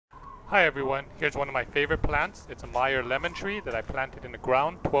Hi everyone, here's one of my favorite plants. It's a Meyer lemon tree that I planted in the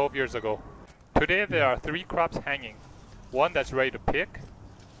ground 12 years ago. Today there are 3 crops hanging. One that's ready to pick,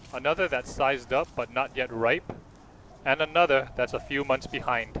 another that's sized up but not yet ripe, and another that's a few months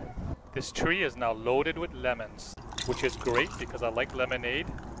behind. This tree is now loaded with lemons, which is great because I like lemonade.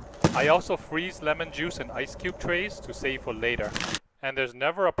 I also freeze lemon juice in ice cube trays to save for later. And there's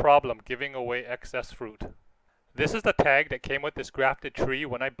never a problem giving away excess fruit. This is the tag that came with this grafted tree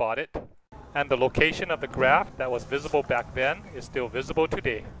when I bought it, and the location of the graft that was visible back then is still visible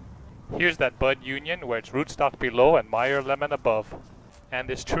today. Here's that bud union where it's rootstock below and Meyer lemon above. And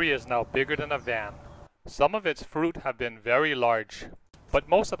this tree is now bigger than a van. Some of its fruit have been very large, but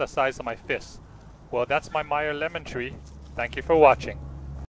most are the size of my fist. Well, that's my Meyer lemon tree. Thank you for watching.